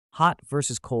Hot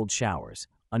versus cold showers,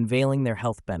 unveiling their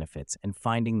health benefits and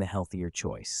finding the healthier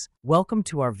choice. Welcome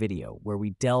to our video where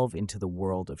we delve into the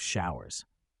world of showers.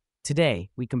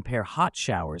 Today, we compare hot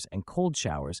showers and cold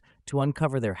showers to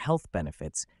uncover their health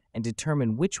benefits and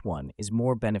determine which one is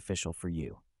more beneficial for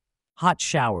you. Hot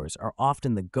showers are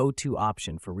often the go-to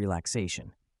option for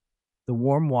relaxation. The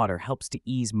warm water helps to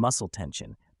ease muscle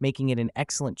tension, making it an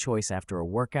excellent choice after a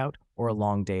workout or a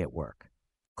long day at work.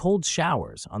 Cold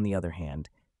showers, on the other hand,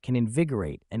 can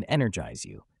invigorate and energize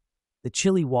you. The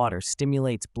chilly water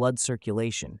stimulates blood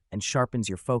circulation and sharpens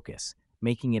your focus,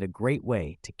 making it a great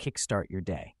way to kickstart your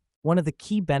day. One of the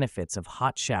key benefits of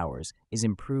hot showers is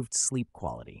improved sleep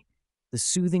quality. The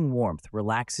soothing warmth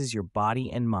relaxes your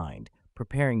body and mind,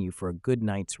 preparing you for a good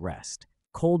night's rest.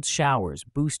 Cold showers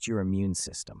boost your immune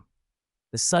system.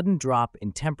 The sudden drop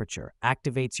in temperature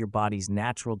activates your body's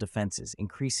natural defenses,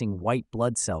 increasing white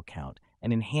blood cell count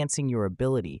and enhancing your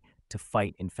ability to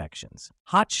fight infections.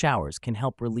 Hot showers can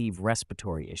help relieve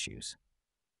respiratory issues.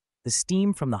 The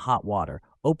steam from the hot water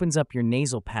opens up your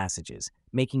nasal passages,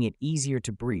 making it easier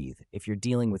to breathe if you're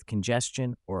dealing with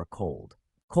congestion or a cold.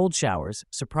 Cold showers,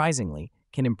 surprisingly,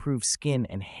 can improve skin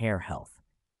and hair health.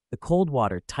 The cold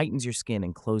water tightens your skin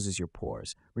and closes your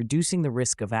pores, reducing the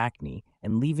risk of acne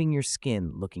and leaving your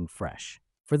skin looking fresh.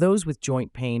 For those with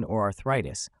joint pain or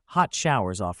arthritis, hot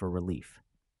showers offer relief.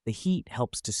 The heat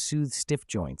helps to soothe stiff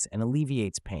joints and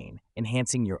alleviates pain,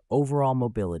 enhancing your overall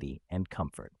mobility and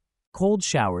comfort. Cold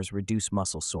showers reduce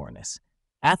muscle soreness.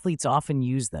 Athletes often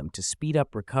use them to speed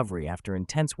up recovery after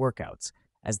intense workouts,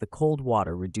 as the cold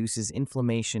water reduces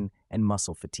inflammation and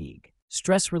muscle fatigue.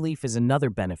 Stress relief is another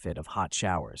benefit of hot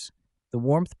showers. The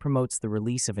warmth promotes the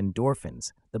release of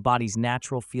endorphins, the body's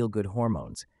natural feel-good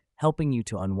hormones, helping you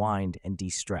to unwind and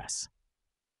de-stress.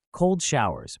 Cold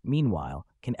showers, meanwhile,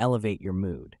 can elevate your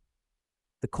mood.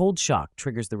 The cold shock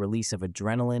triggers the release of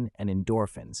adrenaline and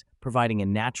endorphins, providing a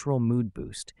natural mood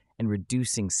boost and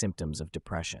reducing symptoms of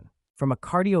depression. From a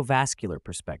cardiovascular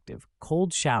perspective,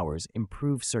 cold showers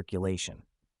improve circulation.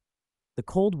 The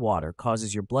cold water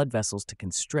causes your blood vessels to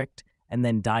constrict and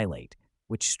then dilate,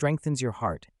 which strengthens your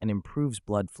heart and improves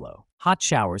blood flow. Hot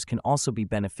showers can also be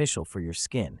beneficial for your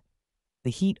skin. The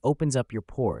heat opens up your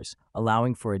pores,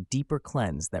 allowing for a deeper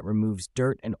cleanse that removes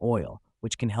dirt and oil,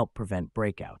 which can help prevent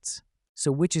breakouts.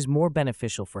 So which is more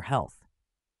beneficial for health?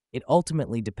 It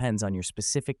ultimately depends on your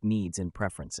specific needs and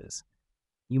preferences.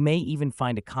 You may even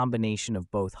find a combination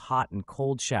of both hot and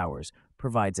cold showers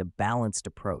provides a balanced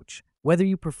approach. Whether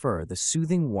you prefer the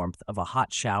soothing warmth of a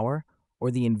hot shower or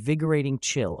the invigorating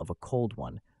chill of a cold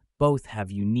one, both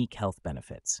have unique health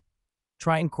benefits.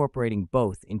 Try incorporating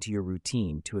both into your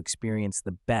routine to experience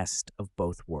the best of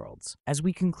both worlds. As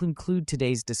we conclude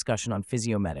today's discussion on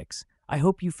physiomedics, I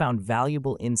hope you found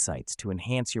valuable insights to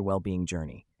enhance your well-being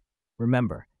journey.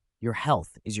 Remember, your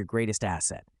health is your greatest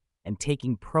asset, and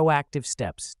taking proactive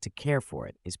steps to care for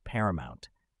it is paramount.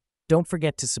 Don't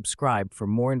forget to subscribe for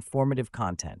more informative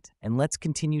content, and let's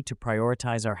continue to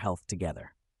prioritize our health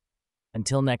together.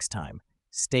 Until next time,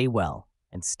 stay well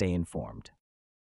and stay informed.